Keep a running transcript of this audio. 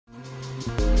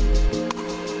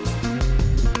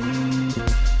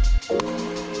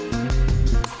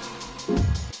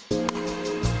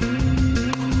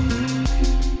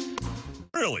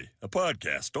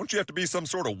podcast. Don't you have to be some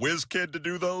sort of whiz kid to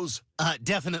do those?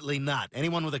 Definitely not.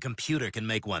 Anyone with a computer can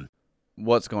make one.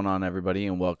 What's going on, everybody,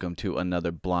 and welcome to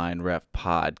another Blind Ref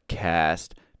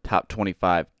podcast top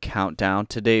 25 countdown.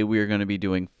 Today we are going to be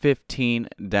doing 15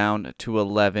 down to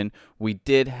 11. We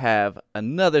did have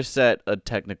another set of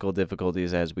technical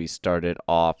difficulties as we started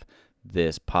off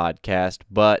this podcast,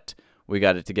 but we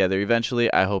got it together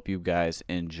eventually. I hope you guys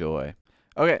enjoy.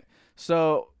 Okay,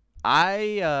 so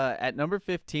at number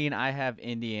 15, I have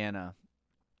Indiana.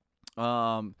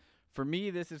 For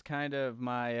me, this is kind of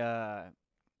my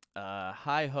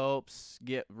high hopes.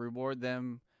 Reward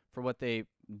them for what they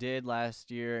did last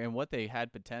year and what they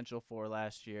had potential for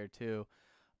last year too.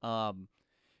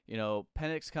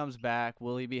 Penix comes back.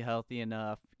 Will he be healthy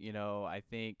enough? I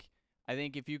think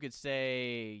if you could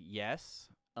say yes,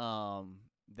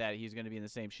 that he's going to be in the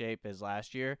same shape as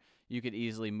last year, you could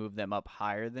easily move them up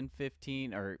higher than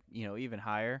 15 or, even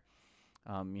higher,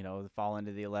 fall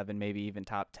into the 11, maybe even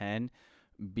top 10,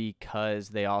 because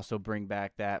they also bring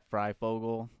back that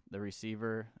Freifogel, the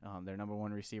receiver, their number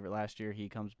one receiver last year. He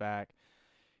comes back,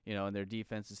 and their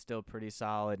defense is still pretty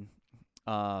solid.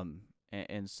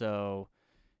 And so,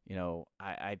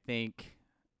 I think,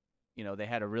 they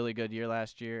had a really good year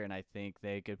last year, and I think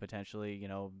they could potentially,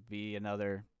 be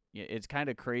another. It's kind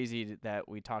of crazy that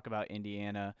we talk about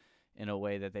Indiana in a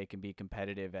way that they can be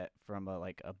competitive from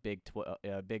a Big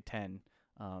 10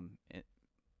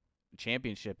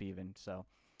 championship even. So,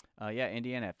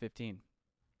 Indiana at 15.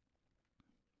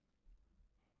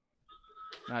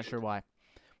 Not sure why,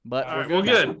 but we're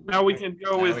good. Now we can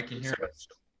go with. We can hear it.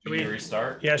 Should we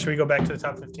restart? Yeah, should we go back to the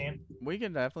top 15? We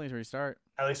can definitely restart.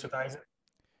 At least with Isaac.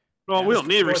 Well, we don't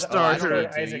need to restart. You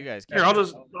guys can. Here, I'll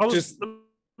just let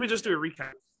me just do a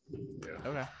recap.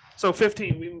 Okay. So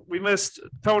 15, we missed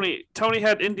Tony. Tony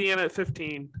had Indiana at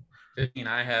 15. 15,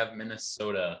 I have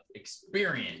Minnesota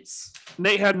experience.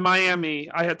 Nate had Miami.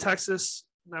 I had Texas.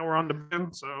 Now we're on to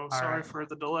Ben, so sorry right. for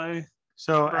the delay.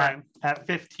 So at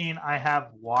 15, I have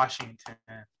Washington.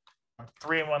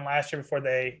 3-1 last year before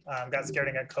they got scared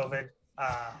and got COVID.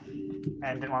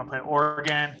 And didn't want to play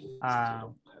Oregon.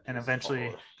 And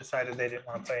eventually Decided they didn't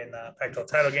want to play in the Pac-12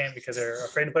 title game because they're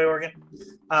afraid to play Oregon.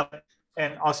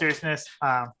 in all seriousness,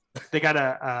 they got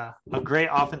a great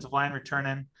offensive line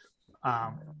returning,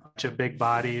 a bunch of big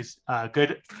bodies,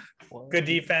 good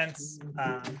defense.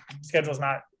 Schedule's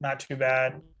not too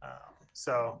bad.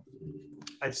 So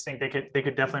I just think they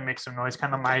could definitely make some noise.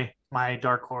 Kind of my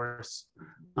dark horse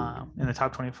in the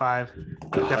top 25.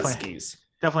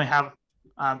 Definitely have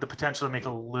the potential to make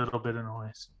a little bit of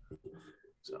noise.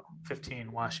 So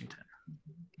 15, Washington.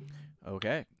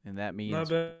 Okay, and that means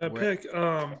Not bad pick.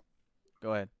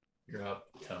 Go ahead. You're up,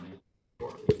 Tony.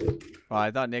 Oh,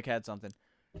 I thought Nick had something.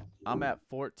 I'm at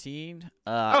 14.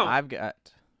 I've got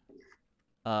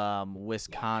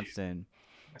Wisconsin.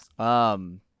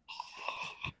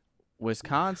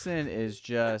 Wisconsin is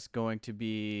just going to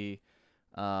be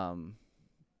I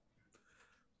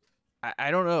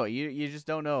don't know. You just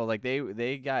don't know. Like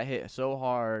they got hit so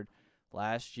hard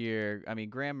last year. I mean,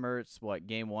 Graham Mertz,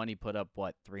 game one he put up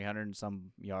 300 and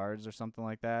some yards or something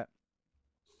like that.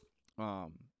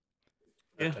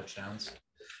 Touchdowns.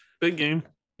 Big game.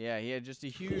 Yeah, he had just a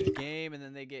huge game, and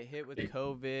then they get hit with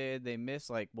COVID. They missed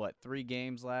 3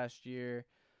 games last year.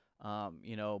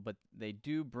 But they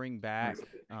do bring back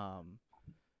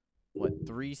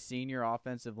 3 senior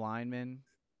offensive linemen,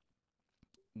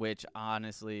 which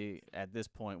honestly at this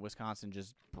point Wisconsin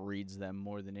just breeds them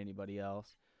more than anybody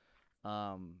else.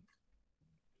 They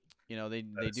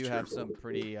do have some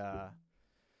pretty hard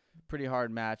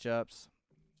matchups.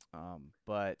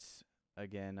 But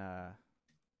again,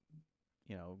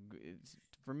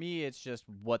 for me, it's just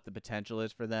what the potential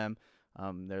is for them.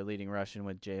 Their leading Russian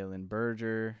with Jalen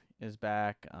Berger is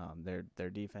back. Their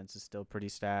defense is still pretty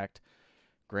stacked.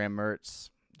 Graham Mertz,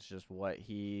 it's just what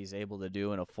he's able to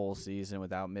do in a full season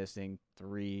without missing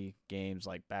 3 games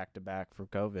back to back for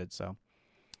COVID. So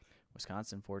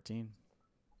Wisconsin 14.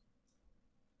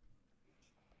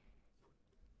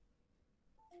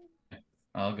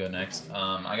 I'll go next.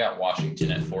 I got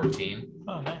Washington at 14.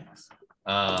 Oh, nice.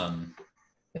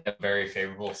 They have a very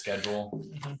favorable schedule.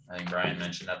 I think Brian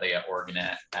mentioned that they got Oregon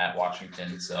at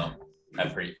Washington, so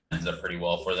that ends up pretty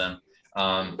well for them.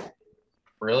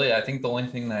 Really, I think the only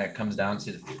thing that comes down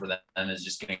to for them is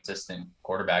just getting consistent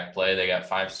quarterback play. They got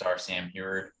 5-star Sam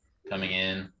Heward coming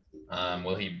in.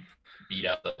 Will he beat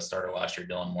out the starter last year,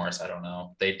 Dylan Morris? I don't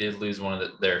know. They did lose one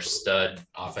of their stud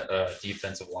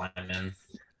defensive linemen,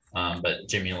 but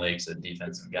Jimmy Lake's a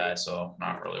defensive guy, so I'm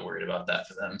not really worried about that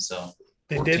for them. So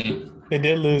they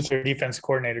did lose their defense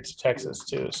coordinator to Texas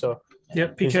too. So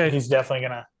Yep, PK. He's definitely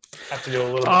gonna Have to do a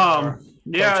little bit more.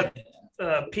 Yeah,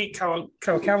 coaching. Pete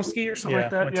Kawakowski or something like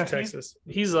that. went to Yeah, Texas.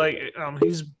 he's like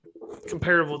he's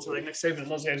comparable to like Nick Saban and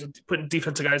those guys putting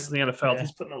defensive guys in the NFL. Yeah.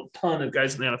 He's putting a ton of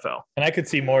guys in the NFL. And I could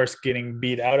see Morris getting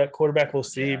beat out at quarterback. We'll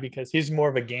see Yeah. because he's more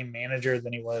of a game manager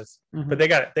than he was. Mhm. But they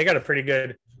got a pretty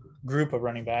good group of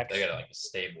running backs. They got like a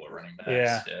stable of running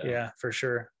backs. Yeah, for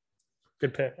sure.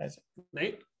 Good pick. Isaac.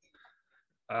 Nate,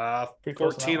 Pretty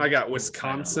close on 14. that I got I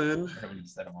Wisconsin. haven't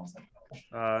said them all second.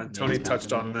 Tony Nate's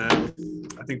touched on confident.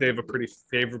 them. I think they have a pretty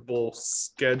favorable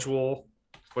schedule.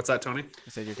 What's that, Tony? I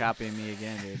said you're copying me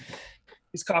again, dude.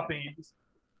 he's copying.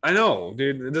 I know,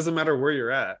 dude. It doesn't matter where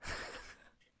you're at.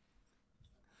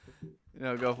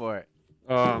 No, go for it.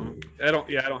 I don't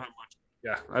have much.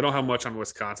 Yeah, I don't have much on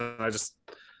Wisconsin.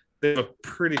 They have a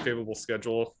pretty favorable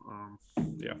schedule.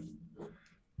 Yeah.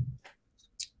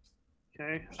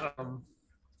 Okay.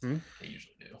 They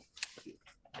usually do.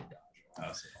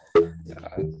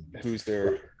 Who's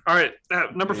there? All right.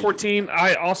 At number 14,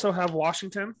 I also have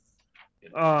Washington.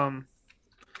 I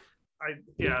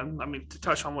mean, to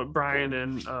touch on what Brian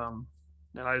and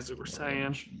Isaac were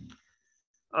saying.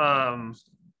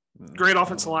 Great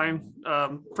offensive line.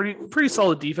 Pretty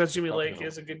solid defense. Jimmy Lake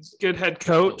is a good head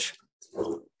coach.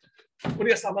 What do you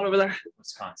guys talking about over there?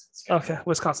 Wisconsin. Okay,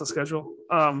 Wisconsin schedule.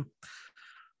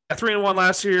 At 3-1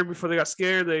 last year before they got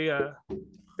scared. They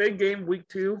big game week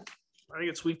 2. I think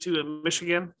it's week 2 in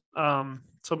Michigan.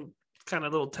 Some kind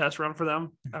of little test run for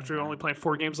them after only playing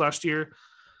 4 games last year.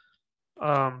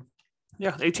 18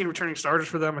 returning starters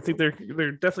for them. I think they're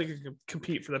definitely going to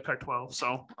compete for the Pac-12.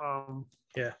 So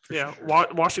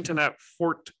Washington at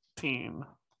 14.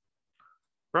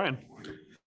 Brian.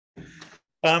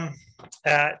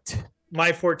 At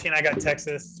my 14, I got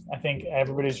Texas. I think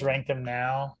everybody's ranked them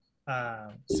now.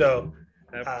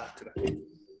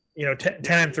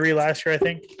 10-3 last year, I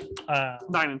think.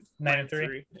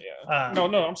 9-3. Yeah. No,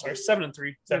 I'm sorry.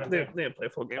 7-3. 7-3. They didn't play a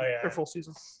full game. Oh, yeah. Or full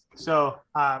season. So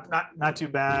not too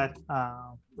bad.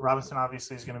 Robinson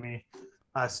obviously is going to be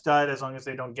a stud as long as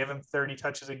they don't give him 30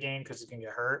 touches a game because he can get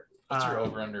hurt. What's your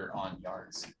over under on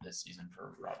yards this season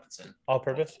for Robinson? All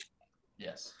purpose?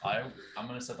 Yes. I'm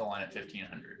going to set the line at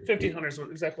 1,500. 1,500 is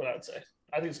exactly what I would say.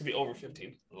 I think it's going to be over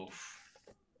 15. Oof.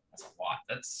 That's a lot.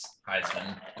 That's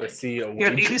Heisman. I see a He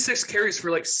had wager. 86 carries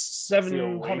for like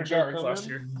 700 wager yards come last in?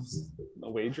 year. A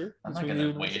wager? I'm not going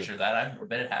to wager that. I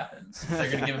bet it happens. They're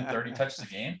going to give him 30 touches a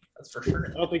game. That's for sure.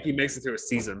 I don't think he makes it through a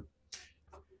season.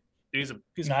 He's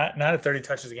Not at 30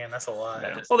 touches a game. That's a lot.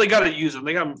 Yeah. well, they got to use him.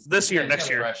 They got him this year, He's next got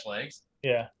year. Fresh legs.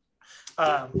 Yeah.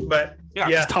 But Yeah, Yeah.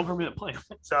 just tell him to play.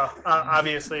 so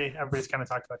obviously everybody's kind of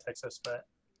talked about Texas, but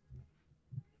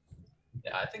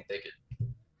Yeah, I think they could.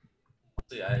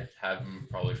 Honestly, I have them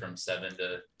probably from 7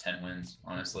 to 10 wins,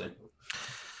 honestly.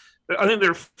 I think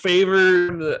they're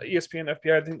favored. The ESPN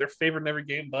FPI. I think they're favored in every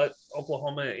game, but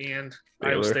Oklahoma and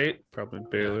Iowa Baylor. State. Probably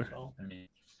Baylor. So, I mean,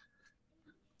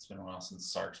 it's been a while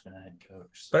since Sark's been a head coach.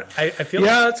 So. but I feel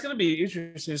yeah, it's going to be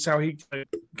interesting as how he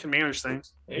can manage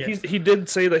things. Yeah. He did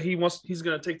say that he's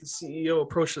going to take the CEO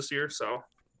approach this year. So,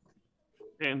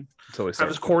 and Until they have start.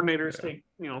 his coordinators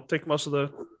take most of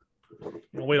the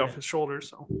weight off his shoulders.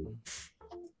 So,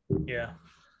 yeah.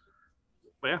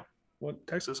 but yeah, what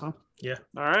Texas, huh? Yeah.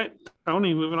 All right,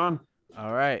 Tony, moving on.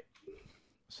 All right.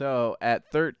 So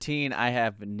at 13, I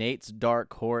have Nate's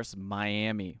dark horse,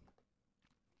 Miami.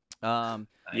 Yeah.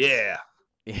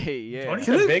 Yeah. Tony's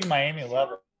a big Miami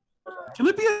lover. Can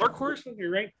it be a dark horse when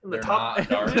you're ranked in the They're top? not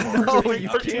dark No, horse. you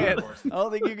Not can't. dark horse. I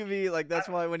don't think you can be like. That's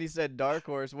why when he said dark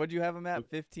horse, what'd you have him at?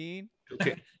 15?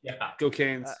 Yeah. Go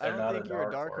Canes. I They're not don't a think you're a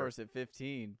dark dark horse. horse at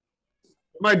 15.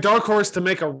 My dark horse to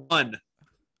make a run.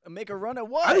 Make a run at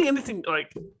what? I think anything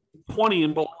like 20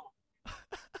 and below.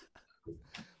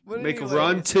 What do Make you a mean,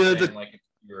 run like, to the. Saying, like, if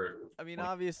you're I mean,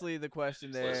 obviously the question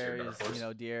Useless or there dark is,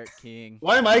 horse? Derek King.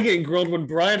 Why am I getting grilled when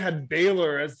Brian had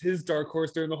Baylor as his dark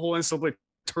horse during the whole NCAA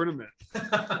tournament?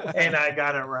 And I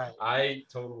got it right. I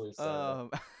totally said Um,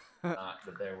 not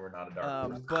that they were not a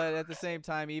dark horse. but at the same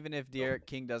time, even if Derek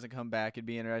King doesn't come back, it'd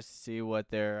be interesting to see what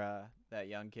their that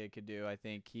young kid could do. I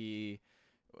think he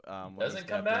when he Doesn't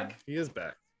come stepped in- back? He is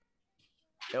back.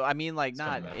 I mean, like He's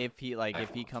not coming back.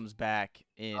 if he comes back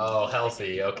in Oh,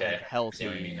 healthy. Okay. like, See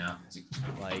what you mean healthy,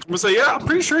 now. like I'm gonna say, yeah, I'm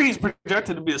pretty sure he's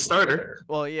projected to be a starter.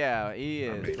 well, yeah, he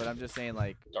is. But I'm just saying,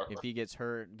 like Dark if horse. he gets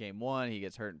hurt game 1, he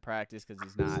gets hurt in practice because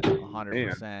he's not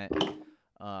 100%.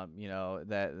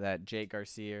 That Jake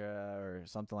Garcia or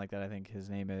something like that, I think his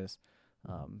name is.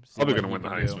 See Probably what gonna he win the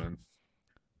can do.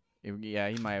 Heisman. Yeah,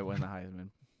 he might win the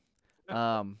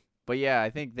Heisman. But yeah, I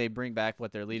think they bring back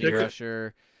what their leading Kicker.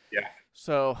 rusher. Yeah.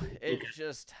 So it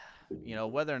just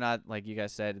whether or not, like you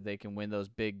guys said, they can win those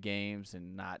big games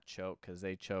and not choke, because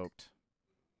they choked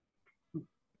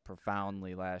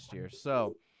profoundly last year.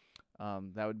 So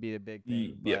that would be a big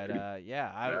thing. Yeah.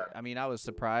 But I mean, I was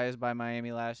surprised by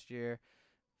Miami last year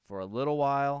for a little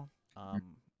while.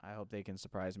 I hope they can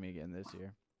surprise me again this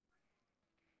year.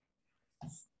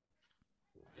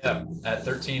 Yeah, at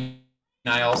 13,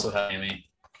 I also have Miami.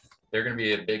 They're going to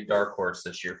be a big dark horse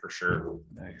this year for sure.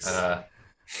 Nice. The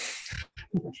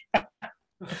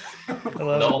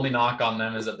only knock on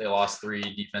them is that they lost 3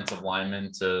 defensive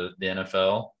linemen to the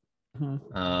NFL.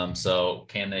 So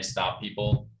can they stop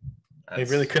people? They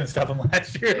really couldn't stop him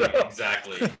last year. Though.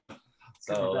 Exactly.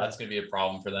 So that's going to be a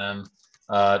problem for them.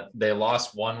 They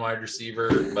lost 1 wide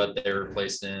receiver, but they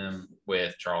replaced him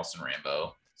with Charleston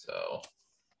Rambo. So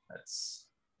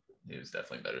he was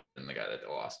definitely better than the guy that they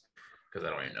lost, because I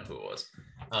don't even know who it was.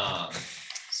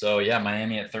 So yeah,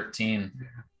 Miami at 13.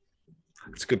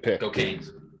 It's a good pick. Go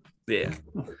Canes. Yeah.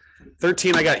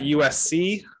 13, I got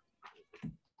USC.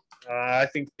 I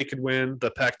think they could win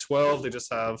the Pac-12. They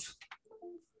just have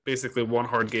basically 1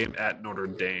 hard game at Notre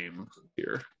Dame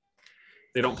here.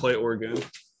 They don't play Oregon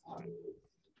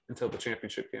until the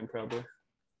championship game, probably.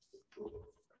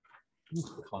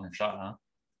 Calling your shot, huh?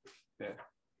 Yeah.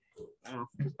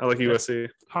 I like USC.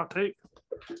 Hot take.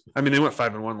 I mean, they went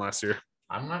 5-1 last year.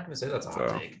 I'm not going to say that's a hot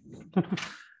So. take.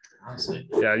 Honestly.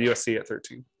 Yeah, USC at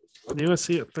 13.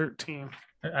 USC at 13.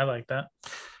 I like that.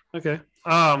 Okay.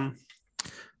 I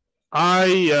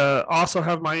also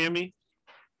have Miami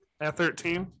at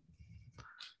 13.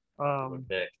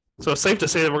 Pick. So it's safe to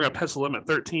say that we're going to pencil them at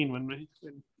 13 when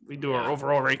we do our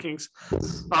overall rankings.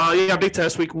 Yeah, big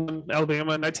test week 1,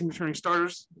 Alabama, 19 returning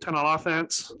starters, 10 on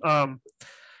offense.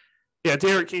 Yeah,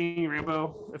 Derek King,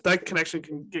 Rambo. If that connection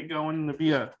can get going, it'd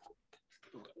be a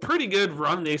pretty good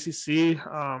run in the ACC.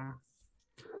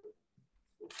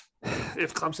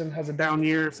 If Clemson has a down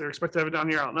year, if they're expected to have a down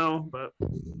year, I don't know, but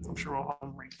I'm sure we'll have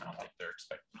them ranked I now. don't think they're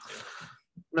expecting to.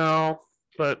 No,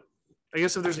 but I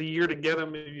guess if there's a year to get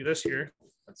them, maybe this year.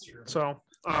 That's true. So,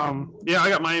 yeah, I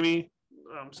got Miami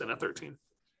sitting at 13.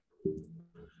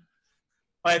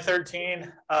 My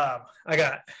 13, I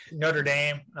got Notre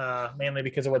Dame, mainly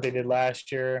because of what they did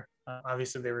last year.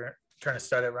 Obviously, they were trying to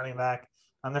start at running back.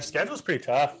 Their schedule is pretty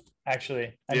tough,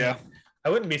 actually. I mean,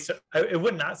 it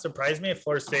would not surprise me if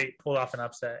Florida State pulled off an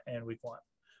upset in week 1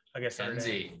 against Notre Dame.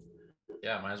 Kenzie.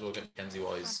 Yeah, might as well get Kenzie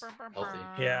while he's healthy.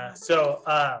 Yeah. So,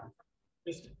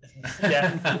 just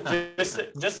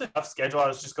a tough schedule. I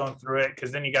was just going through it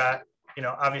because then you got,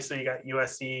 obviously you got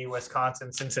USC,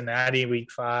 Wisconsin, Cincinnati,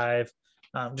 week 5.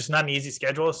 Just not an easy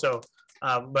schedule. So,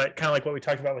 but kind of like what we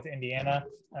talked about with Indiana,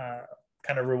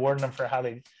 kind of rewarding them for how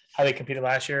they competed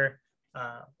last year.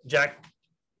 Jack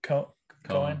Cohen,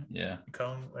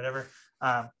 whatever.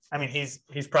 I mean, he's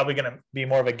probably going to be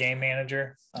more of a game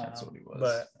manager. That's what he was.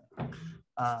 But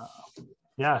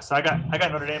yeah, so I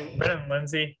got Notre Dame. Brennan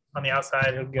Lindsay on the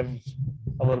outside. He'll give him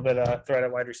a little bit of threat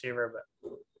at wide receiver, but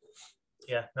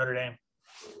yeah, Notre Dame.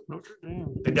 Notre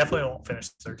Dame. They definitely won't finish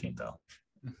 13th though.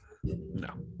 No.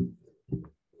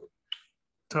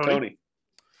 Tony.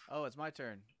 Oh, it's my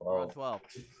turn. We're on 12.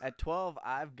 At 12,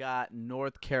 I've got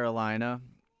North Carolina.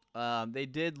 They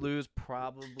did lose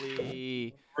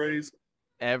probably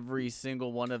every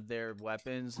single one of their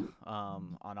weapons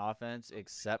on offense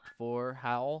except for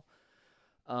Howell.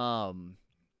 But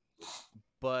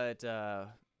I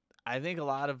think a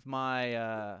lot of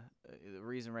my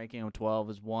reason ranking him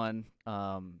 12 is one,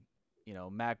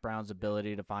 Mac Brown's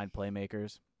ability to find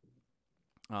playmakers.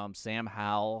 Sam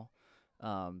Howell,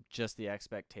 just the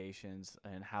expectations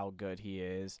and how good he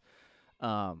is.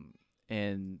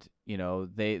 And,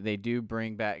 they do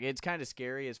bring back – it's kind of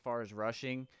scary as far as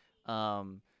rushing.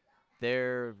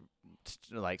 They're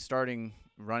starting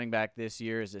running back this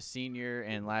year as a senior,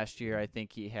 and last year I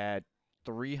think he had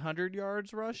 300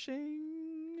 yards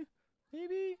rushing,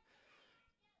 maybe?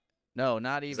 No,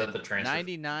 not even. Is that the transfer?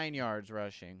 99 yards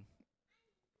rushing.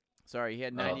 Sorry, he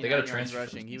had they 99 got a yards transfer from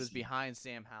rushing. He was BC. behind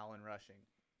Sam Howell in rushing.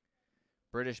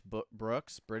 British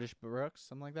Brooks,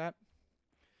 something like that.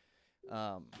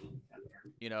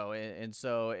 And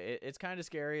so it's kind of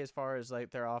scary as far as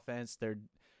their offense. Their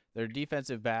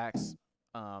defensive backs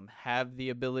have the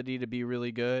ability to be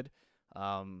really good.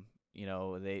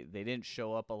 They didn't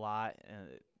show up a lot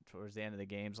towards the end of the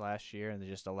games last year, and they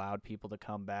just allowed people to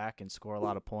come back and score a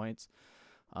lot of points.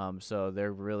 So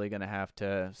they're really going to have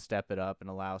to step it up and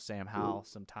allow Sam Howell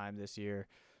some time this year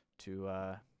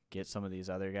to get some of these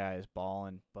other guys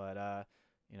balling. But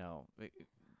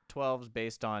 12 is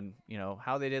based on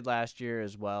how they did last year,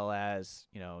 as well as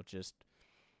just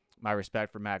my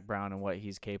respect for Mac Brown and what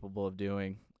he's capable of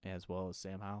doing, as well as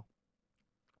Sam Howell.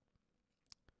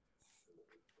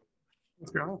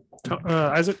 Let's go.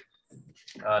 Isaac.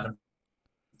 Number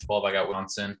 12, I got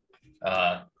Wisconsin.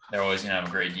 They're always gonna have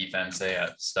a great defense. They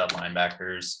have stud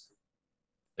linebackers.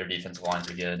 Their defensive lines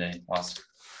are good. They lost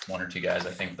one or two guys,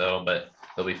 I think, though, but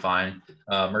they'll be fine.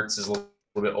 Mertz is a little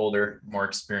bit older, more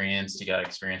experienced. He got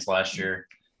experience last year.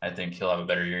 I think he'll have a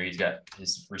better year. He's got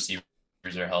his receivers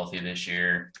are healthy this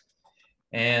year.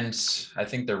 And I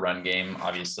think their run game,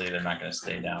 obviously, they're not going to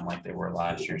stay down like they were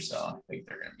last year. So I think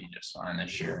they're going to be just fine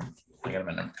this year. I got them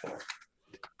at number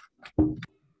 12.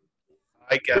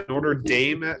 I got Notre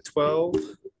Dame at 12.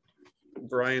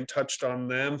 Brian touched on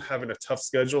them having a tough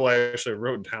schedule. I actually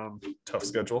wrote down tough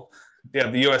schedule. Yeah,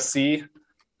 the USC,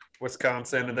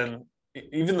 Wisconsin, and then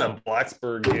even the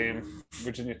Blacksburg game,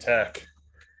 Virginia Tech.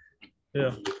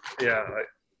 Yeah. Yeah.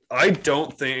 I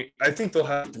think they'll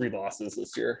have 3 losses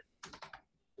this year.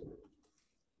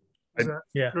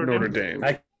 Yeah. Notre Dame.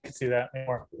 I could see that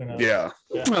more. Yeah.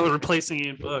 Well, they're replacing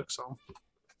Ian Book, so.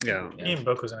 Yeah. Ian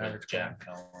Book was an average guy. Jack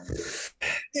Cohen.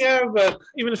 Yeah, but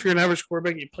even if you're an average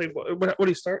quarterback, you played what did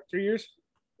he start? 3 years?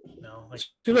 No, like I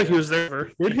feel like he was there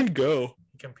for. Where'd he go?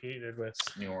 he competed with.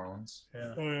 New Orleans.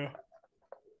 Yeah. Oh, yeah.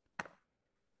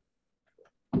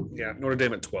 Yeah, Notre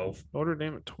Dame at 12. Notre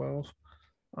Dame at 12.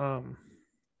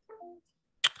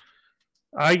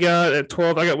 I got at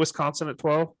 12. I got Wisconsin at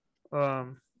 12.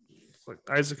 Like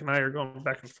Isaac and I are going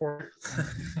back and forth.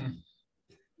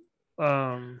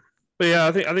 But yeah,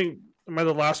 I think am I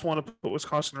the last one to put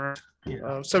Wisconsin around?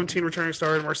 17 returning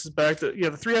starter versus back.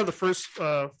 The 3 out of the first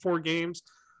 4 games.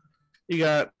 You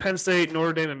got Penn State,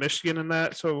 Notre Dame, and Michigan in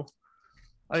that. So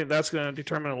I think that's going to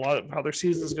determine a lot of how their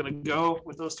season is going to go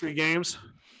with those 3 games.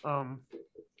 Of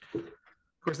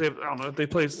course, they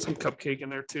played some cupcake in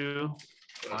there too.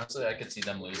 Honestly, I could see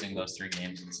them losing those 3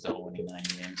 games and still winning 9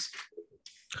 games.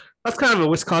 That's kind of a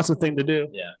Wisconsin thing to do.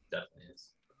 Yeah, definitely is.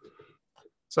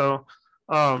 So,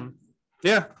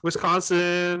 yeah,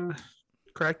 Wisconsin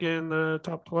cracking the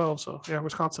top 12. So, yeah,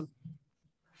 Wisconsin.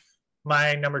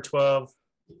 My number 12,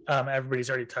 everybody's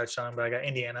already touched on, but I got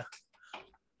Indiana.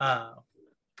 A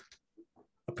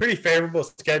pretty favorable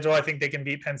schedule. I think they can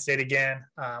beat Penn State again.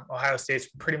 Ohio State's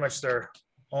pretty much their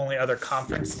only other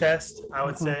conference test, I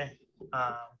would say.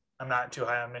 I'm not too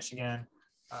high on Michigan,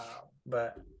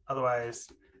 but otherwise,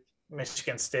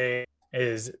 Michigan State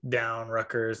is down.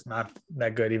 Rutgers not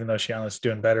that good, even though Shiana's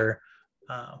doing better.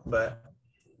 But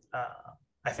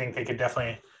I think they could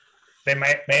definitely. They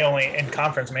may only in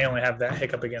conference may only have that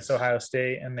hiccup against Ohio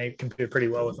State, and they competed pretty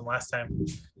well with them last time.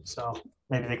 So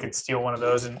maybe they could steal one of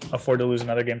those and afford to lose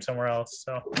another game somewhere else.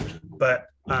 So, but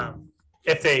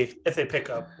if they pick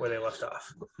up where they left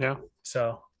off, Yeah.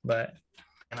 So, but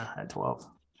at 12.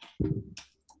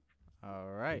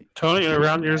 All right. Tony, you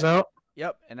round yours out.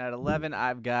 Yep. And at 11,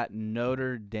 I've got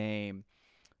Notre Dame.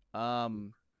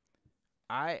 With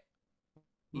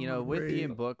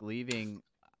Ian Book leaving,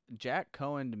 Jack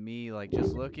Cohen to me, like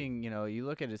just looking, you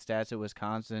look at his stats at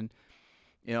Wisconsin.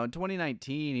 In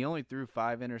 2019, he only threw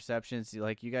 5 interceptions.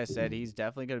 Like you guys said, he's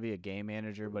definitely going to be a game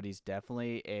manager, but he's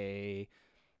definitely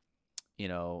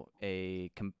what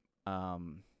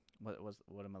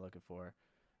am I looking for?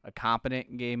 A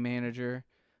competent game manager.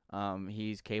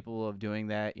 He's capable of doing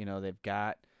that. They've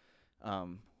got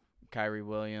Kyrie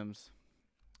Williams,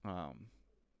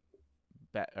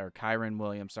 Kyron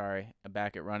Williams,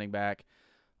 back at running back.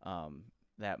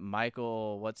 That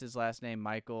Michael, what's his last name?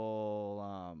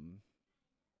 Michael.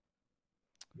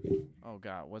 Oh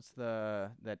God, what's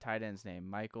that tight end's name?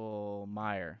 Michael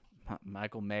Mayer.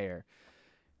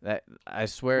 That I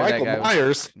swear Michael that guy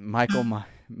Myers.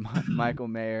 Michael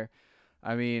Mayer.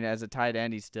 I mean, as a tight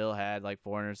end, he still had like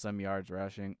 400 some yards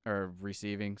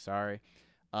receiving. Sorry.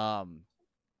 And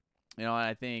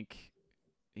I think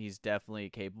he's definitely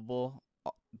capable,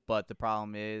 but the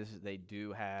problem is they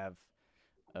do have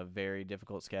a very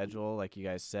difficult schedule, like you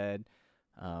guys said.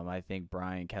 I think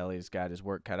Brian Kelly's got his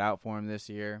work cut out for him this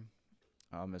year,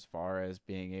 as far as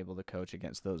being able to coach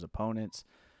against those opponents.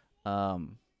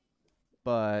 But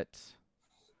why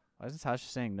is Natasha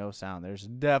saying no sound? There's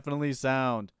definitely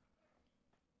sound.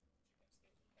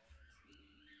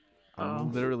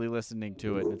 I'm literally listening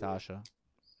to it, Natasha.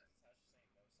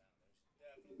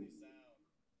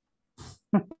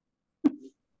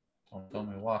 Don't tell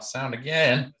me we lost sound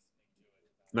again.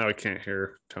 Now I can't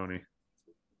hear Tony.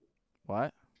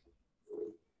 What?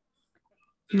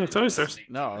 No, Tony's there.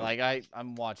 No, like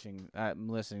I'm listening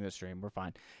to the stream. We're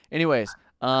fine. Anyways,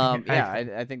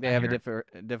 I think they have a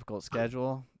difficult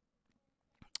schedule.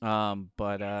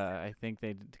 But I think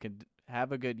they could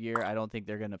have a good year. I don't think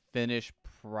they're gonna finish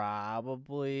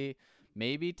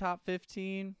maybe top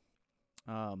 15.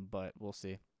 But we'll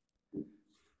see.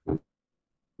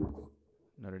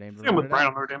 Notre Dame. I'm with Brian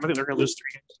on Notre Dame. I think they're going to lose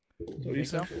 3 games. You think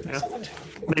so? Yeah.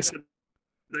 They said,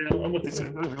 I'm with these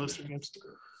guys. They're going to lose 3 games.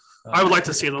 I would like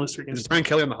to see them lose 3 games. Is Brian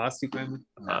Kelly on the hot seat finally?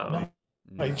 No.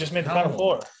 Oh, you just made the Final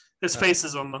Four. His face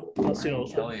is on the. I'll see Brian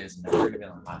those. Kelly is never going to be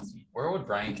on the hot seat. Where would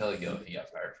Brian Kelly go if he got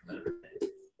fired from Notre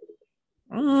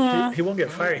Dame? He won't get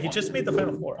fired. He just made the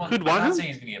Final Four. Well, Who'd I'm want not him? saying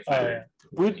he's going to get Oh, fired.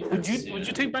 yeah. Would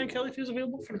you take Brian Kelly if he was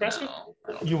available for Nebraska? No,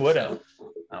 I don't You think wouldn't.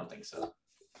 so. I don't think so.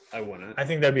 I wouldn't. I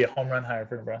think that'd be a home run hire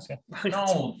for Nebraska.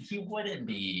 No, he wouldn't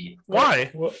be.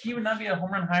 Why? He would not be a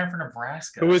home run hire for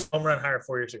Nebraska. Who was home run hire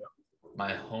 4 years ago?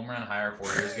 My home run hire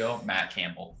 4 years ago? Matt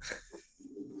Campbell.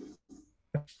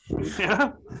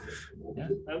 Yeah. Yeah.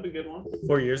 That would be a good one.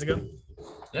 4 years ago?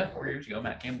 Yeah, 4 years ago,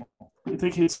 Matt Campbell. You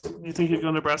think he'd go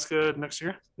to Nebraska next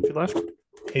year if he left?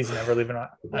 He's never leaving No,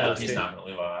 Iowa he's State. not going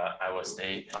to leave Iowa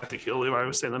State. I think he'll leave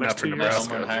Iowa State in the next Not for 2 My years. home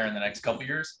run hire in the next couple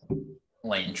years?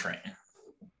 Lane Train.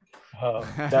 Oh,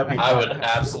 that'd be I would fun.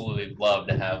 absolutely love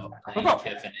to have Lane about-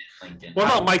 Kiffin in Lincoln. What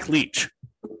about Mike Leach?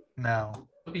 No, It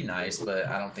would be nice, but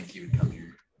I don't think he would come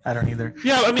here. I don't either.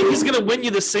 Yeah, I mean he's gonna win you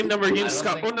the same number of I games. don't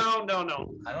Scott. Oh think-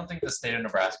 no. I don't think the state of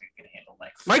Nebraska can handle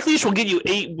Mike. Mike Leach will get you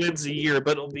 8 wins a year,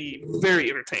 but it'll be very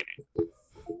entertaining.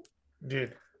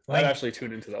 Dude, I'd Lane, actually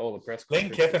tune into all the press. Lane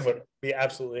conferences. Kiffin would be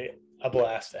absolutely a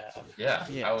blast to have. Yeah,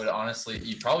 Yeah. I would honestly.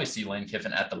 You'd probably see Lane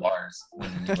Kiffin at the bars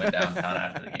when you went downtown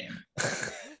after the game.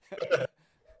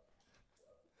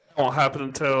 It won't happen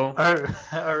until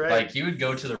All right. Like he would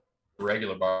go to the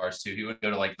regular bars too. He would go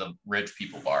to like the rich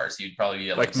people bars. He'd probably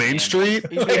be at Like Main Sandy's. Street.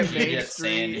 He'd be at He'd be Main at Street.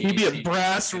 Sandy's. he'd be He'd at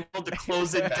Brass Road to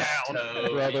close it Fat down. Toe, he'd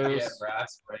be Brothers. at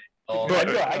Brass Rail. I'd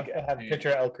go- I'd have a picture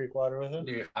of Elk Creek Water with him.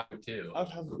 Dude, I would too. I'd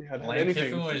have Lane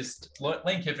anything. Kiffin was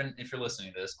Lane Kiffin. If you're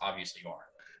listening to this, obviously you aren't,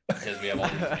 because we have all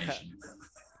the information.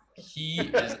 He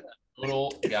is a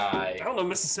little guy I don't know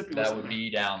Mississippi. was that in would there. be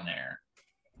down there.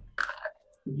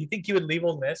 You think he would leave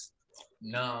Ole Miss?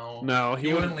 No, No,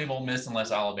 he wouldn't leave Ole Miss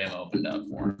unless Alabama opened up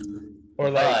for him. Or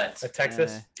like But- a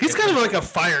Texas? He's kind of like a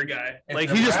fire guy. If Like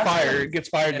he just Nebraska- fired, gets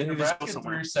fired, If and he just Nebraska goes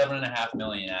somewhere. threw $7.5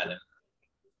 million at him,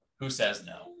 who says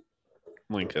no?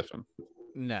 Lane Kiffin,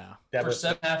 No. That For was-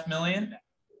 $7.5 million?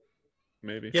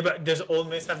 maybe. Yeah, but does Ole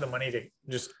Miss have the money to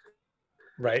just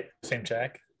write same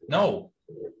check? No,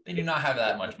 they do not have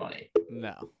that much money.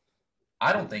 No. I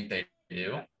I don't think they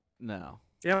do. No.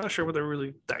 Yeah, I'm not sure whether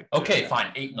really that. Okay,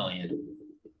 fine, $8 million.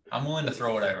 I'm willing to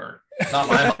throw whatever. It's not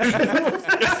my money.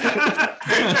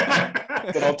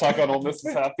 Then I'll talk on Ole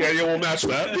Miss's half. Yeah, you won't match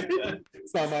that.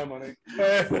 It's not my money. All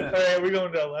right, we're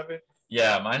going to 11.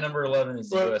 Yeah, my number 11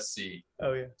 is Well- USC.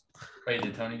 Oh, yeah. Wait,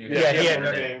 did Tony do Yeah, he had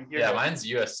Notre Notre Dame. Dame. You're Yeah, good. mine's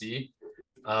USC.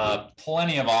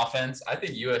 Plenty of offense. I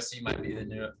think USC might be the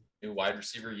new wide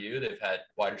receiver U. They've had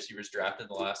wide receivers drafted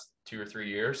the last 2 or 3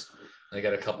 years. They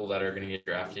got a couple that are going to get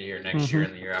drafted here next year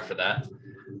and the year after that.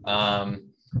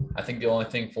 I think the only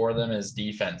thing for them is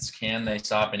defense. Can they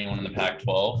stop anyone in the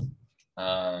Pac-12?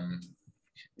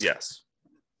 Yes.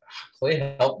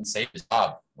 Clay helped and saved his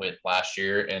job with last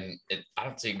year, and I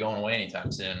don't see it going away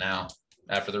anytime soon now.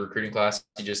 After the recruiting class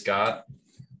he just got,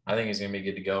 I think he's going to be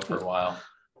good to go for a while.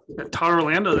 Todd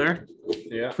Orlando there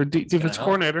Yeah. for defense help.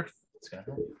 coordinator. It's going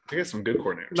to help. They got some good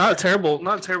coordinators. Not a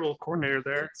terrible coordinator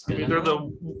there. I mean, they're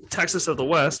the Texas of the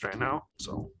West right now.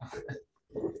 So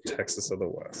Texas of the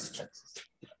West. Texas.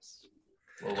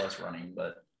 A little less running,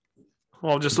 but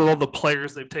well, just all the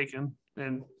players they've taken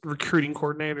and recruiting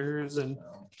coordinators and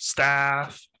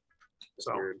staff.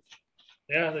 So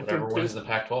yeah, they whatever wins the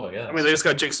Pac-12, I guess. I mean, they just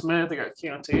got Jake Smith, they got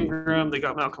Keontae Ingram, they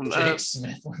got Malcolm Jake Ness.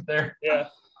 Smith went there. Yeah,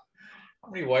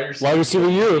 How many wide receivers? Wide receiver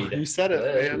do you. need? You said it,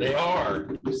 They, man. they are.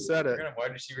 You said They're it. going to have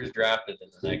wide receivers drafted in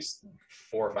the next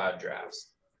 4 or 5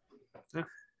 drafts.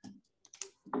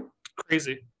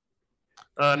 crazy.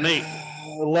 Nate,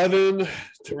 11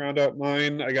 to round out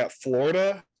mine. I got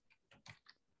Florida.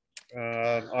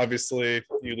 Obviously,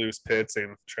 you lose Pitts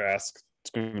and Trask.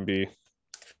 It's going to be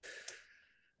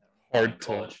hard to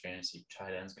College fantasy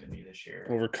tight end's going to be this year.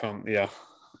 overcome. Yeah.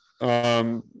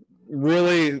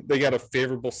 Really, they got a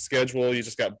favorable schedule. You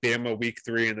just got Bama week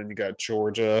 3, and then you got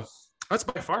Georgia. that's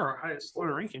by far our highest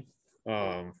Florida ranking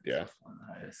Yeah.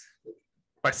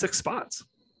 by 6 spots.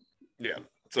 Yeah.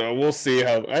 So we'll see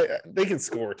how they can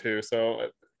score too. So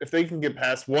if they can get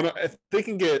past if they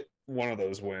can get one of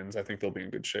those wins, I think they'll be in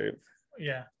good shape.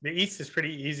 Yeah. The East is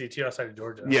pretty easy, too, outside of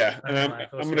Georgia. Yeah, I and don't I'm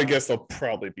know, I'm gonna guess they'll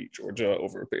probably beat Georgia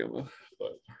over Bama.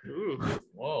 But Ooh,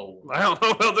 Whoa. I don't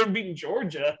know how they're beating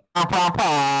Georgia.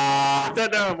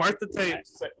 That Martha Tate.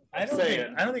 I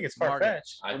don't think it's far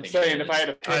fetched. I I'm think saying it if I had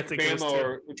to is. I pick think it is Bama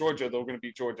too. or Georgia, they're gonna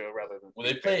beat Georgia rather than. Well,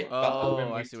 they play. Oh, in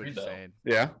I week see what 3, you're though. saying.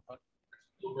 Yeah.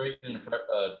 Still great in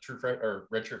true or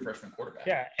redshirt freshman quarterback.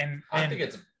 Yeah. And I think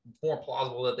it's more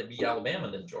plausible that they beat Alabama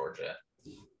than Georgia.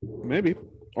 Maybe,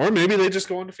 or maybe they just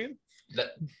go undefeated.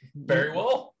 That very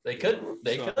well. They could.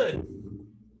 They So- could.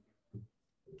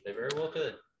 They very well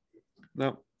could.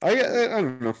 No, I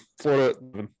don't know. Florida,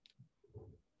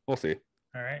 we'll see.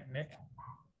 All right, Nick.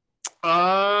 Where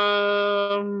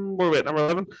are we at? Number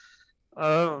 11.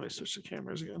 Let me switch the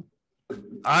cameras again.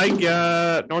 I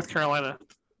got North Carolina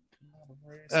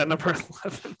at number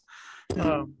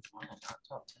 11.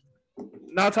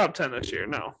 Not top 10 this year,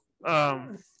 no.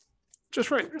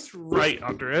 Just right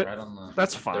under it. Right on the.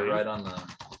 That's They're fine. right on the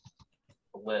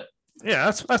lip.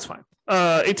 Yeah, that's fine.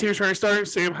 18 returning starter,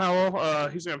 Sam Howell.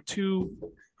 He's gonna have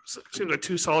seems like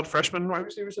two solid freshman wide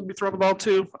receivers to be throwing the ball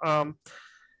to.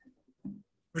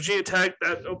 Virginia Tech,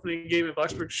 that opening game in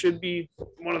Blacksburg should be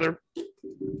one of their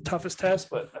toughest tests,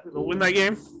 but I think they'll win that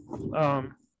game.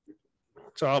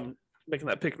 So I'm making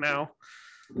that pick now,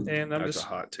 and I'm That's just a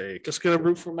hot take. gonna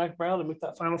root for Mac Brown to make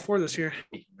that Final Four this year.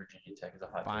 Virginia Tech is a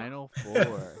hot. Final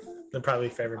four. They're probably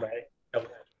favored by.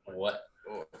 What?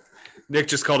 Oh, Nick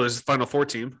just called his Final Four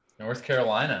team. North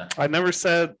Carolina. I never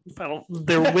said final.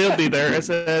 There will be there. I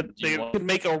said You they want- can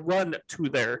make a run to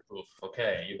there. Oof,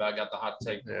 okay, you about got the hot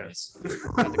take, Yeah. boys.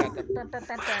 All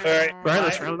right, Right,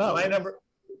 let's round it out.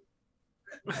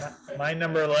 My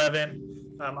number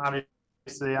 11.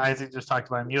 Obviously, Isaac just talked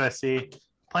about him. USC,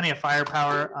 plenty of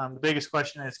firepower. The biggest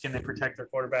question is, can they protect their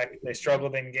quarterback? They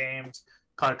struggled in games,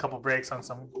 caught a couple breaks on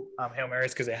some Hail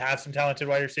Marys because they have some talented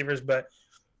wide receivers, but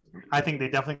I think they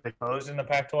definitely exposed in the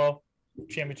Pac-12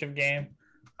 championship game.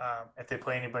 If they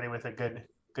play anybody with a good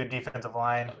defensive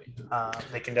line,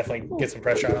 they can definitely get some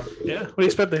pressure on them. Yeah. What do you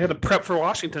expect? They had to prep for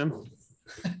Washington.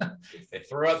 They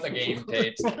threw out the game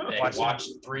tapes. They watched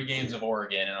 3 games of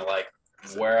Oregon and are like,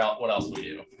 where else? What else we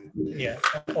do? Yeah,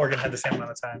 Oregon had the same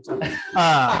amount of time. So.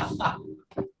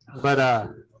 But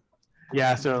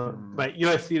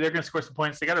USC, they're going to score some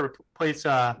points. They got to replace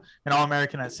an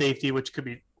All-American at safety, which could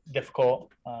be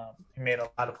difficult. He made a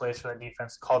lot of plays for that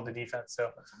defense, called the defense.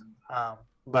 So,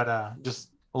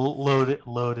 just a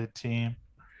loaded team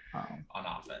On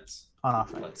offense. on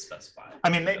offense. Let's specify. I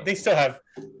mean, they still have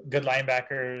good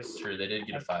linebackers. True, they did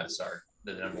get a 5-star,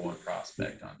 the number 1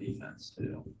 prospect on defense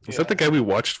too. Is that the guy we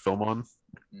watched film on?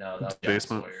 No, that was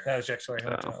Basement. Jack Sawyer. That was Jack Sawyer. He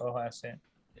went to Oh. Ohio State.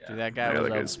 Yeah. Dude, that guy Yeah, that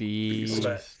was guy's a beast.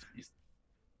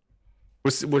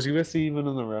 Was USC even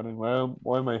in the running?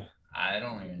 Why am I? I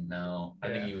don't even know. I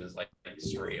think Yeah. he was like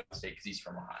straight up state because he's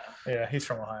from Ohio. Yeah, he's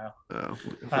from Ohio. Oh.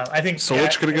 I think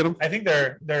Solich gonna get him? I think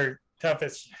their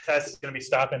toughest test is going to be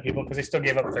stopping people because they still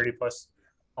gave up 30 plus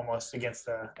almost against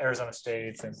Arizona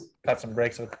State and got some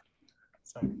breaks with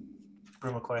some.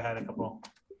 Brew McCoy had a couple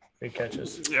big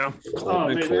catches. Yeah. Oh,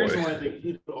 man, the reason why I think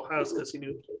he to Ohio is because he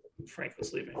knew Frank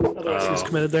was leaving. Otherwise, he was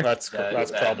committed there. That's That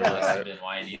probably must have right. been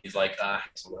why he's like,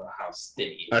 so Ohio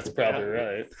State. That's probably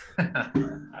right.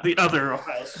 The other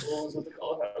Ohio school is what they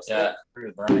call Ohio State. Yeah,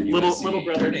 Brian, Little USC,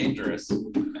 brother. they're dangerous.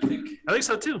 I think. I think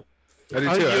so too. I do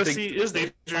I too. think I USC think is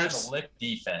Trying dangerous. to lick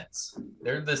defense.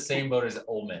 They're the same boat as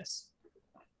Ole Miss.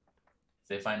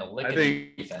 If they find a lick I in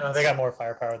think- defense. No, they got more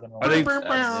firepower than. I think- They've got the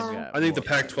more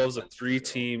Pac-12 is a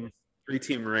three-team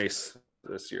race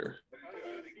this year.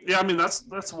 Yeah, I mean that's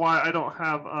why I don't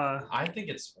have. I think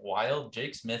it's wild.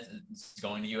 Jake Smith is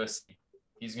going to USC.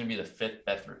 He's going to be the 5th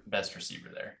best receiver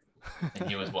there, and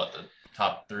he was what, the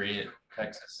top 3 at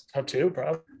Texas. Top 2,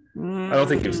 probably. I don't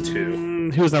think he was 2.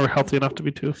 He was never healthy enough to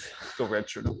be 2. Go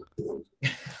redshirt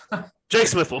him. Jake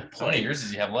Smith will. How many years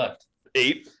does he have left?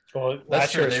 8. Well, That's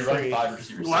last true. year They was run free. 5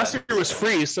 receivers. Last set, year was so-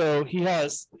 free, so he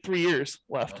has 3 years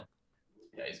left.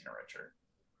 Yeah, he's going to redshirt.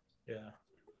 Yeah.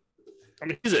 I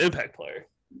mean, he's an impact player.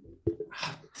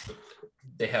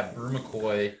 They have Brew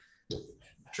McCoy,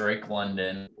 Drake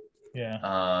London.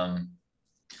 Yeah.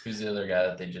 Who's the other guy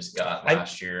that they just got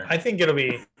last year? I think it'll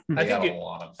be. They I got think a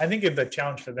lot of. I think the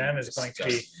challenge for them is going to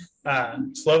be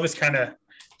Slovis kind of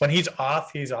when he's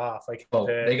off, he's off. Like Well,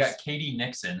 they got Katie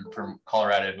Nixon from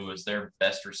Colorado, who was their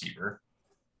best receiver.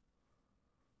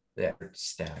 They're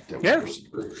stacked at Yeah. wide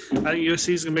receiver. I think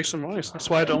USC is gonna make some noise. That's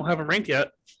why I don't have him ranked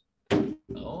yet.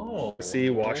 Oh, See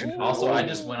Washington. Also, I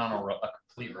just went on a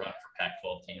complete run for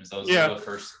Pac-12 teams. Those Yeah. were the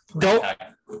first Don't-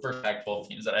 Pac-12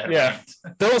 teams that I had Yeah.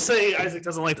 ranked. Don't say Isaac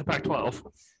doesn't like the Pac-12.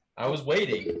 I was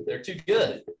waiting. They're too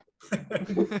good.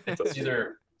 It's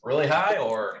either really high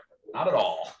or not at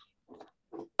all.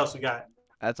 What else we got?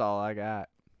 That's all I got.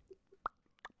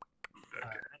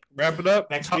 Wrap it up.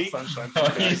 Next Top week? sunshine.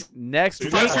 Next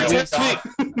Dude, week, that's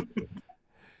Next week.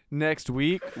 next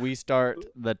week we start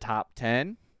the top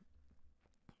 10.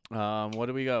 What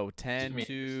do we go? 10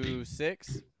 Excuse me. to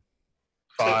 6?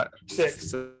 5,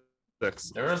 6.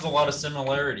 6. There was a lot of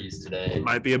similarities today.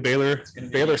 Might be a Baylor gonna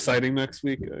be- Baylor sighting next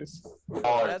week, guys.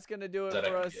 That's gonna do it That I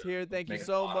for can us do. here. Thank you Make a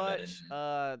so lot of it much.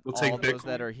 We'll All take of those Bitcoin.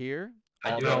 that are here,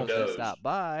 I all do those have that Doge. stop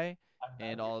by,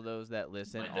 and all of those that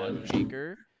listen My on Doge.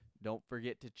 Anchor. Don't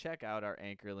forget to check out our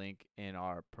Anchor link in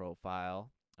our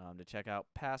profile to check out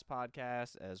past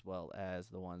podcasts as well as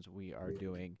the ones we are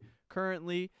doing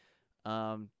currently.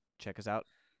 Check us out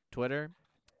Twitter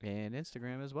and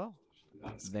Instagram as well.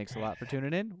 Thanks a lot for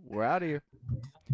tuning in. We're out of here.